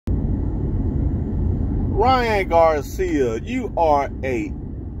Ryan Garcia, you are a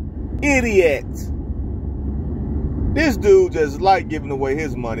idiot. This dude just like giving away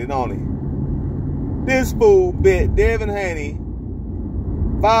his money, don't he? This fool bet Devin Haney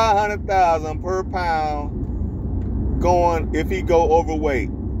 $500,000 per pound going if he go overweight.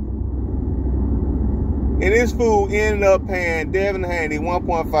 And this fool ended up paying Devin Haney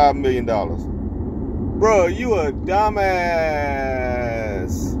 $1.5 million. Bro, you a dumbass.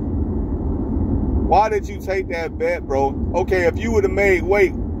 Why did you take that bet, bro? Okay, if you would have made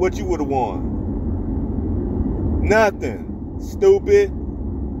weight, what you would have won? Nothing. Stupid.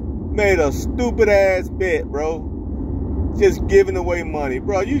 Made a stupid ass bet, bro. Just giving away money.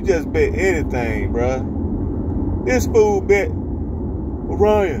 Bro, you just bet anything, bro. This fool bet,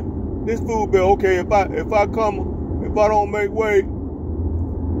 Ryan, this fool bet, okay, if I don't make weight,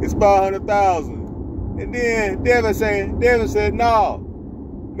 it's $500,000. And then Devin said, no,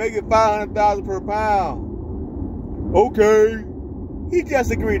 make it $500,000 per pound. Okay. He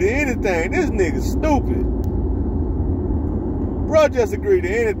just agreed to anything. This nigga's stupid. Bro just agreed to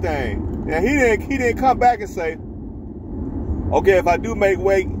anything. And he didn't come back and say, okay, if I do make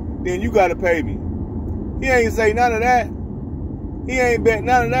weight, then you gotta pay me. He ain't say none of that. He ain't bet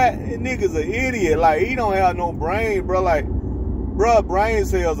none of that. This nigga's an idiot. Like, he don't have no brain, bro. Like, bro, brain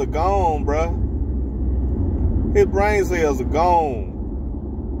cells are gone, bro. His brain cells are gone.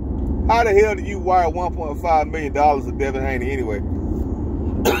 How the hell do you wire $1.5 million to Devin Haney anyway?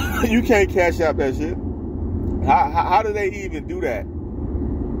 You can't cash out that shit. How do they even do that?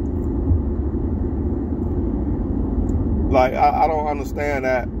 Like, I don't understand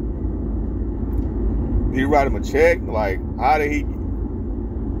that. Did you write him a check? Like, how did he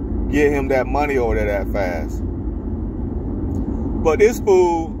get him that money over there that fast? But this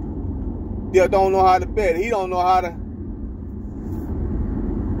fool don't know how to bet. He don't know how to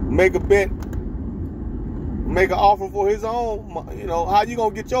make a bet, make an offer for his own. You know, how you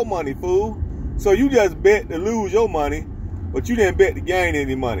gonna get your money, fool? So you just bet to lose your money, but you didn't bet to gain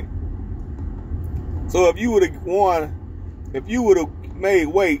any money. So if you would have won, if you would have made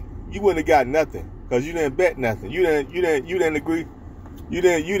weight, you wouldn't have got nothing. Because you didn't bet nothing. You didn't agree. You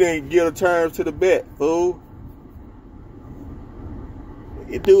didn't give the terms to the bet, fool.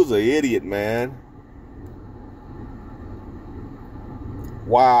 This dude's an idiot, man.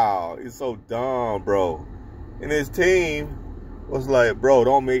 Wow, it's so dumb, bro. And his team was like, bro,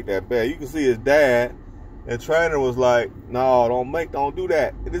 don't make that bet. You can see his dad and trainer was like, no, don't do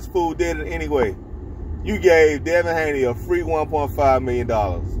that. And this fool did it anyway. You gave Devin Haney a free $1.5 million.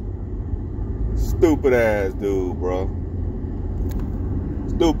 Stupid ass dude, bro.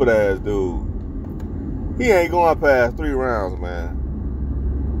 Stupid ass dude. He ain't going past 3 rounds, man.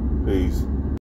 Peace.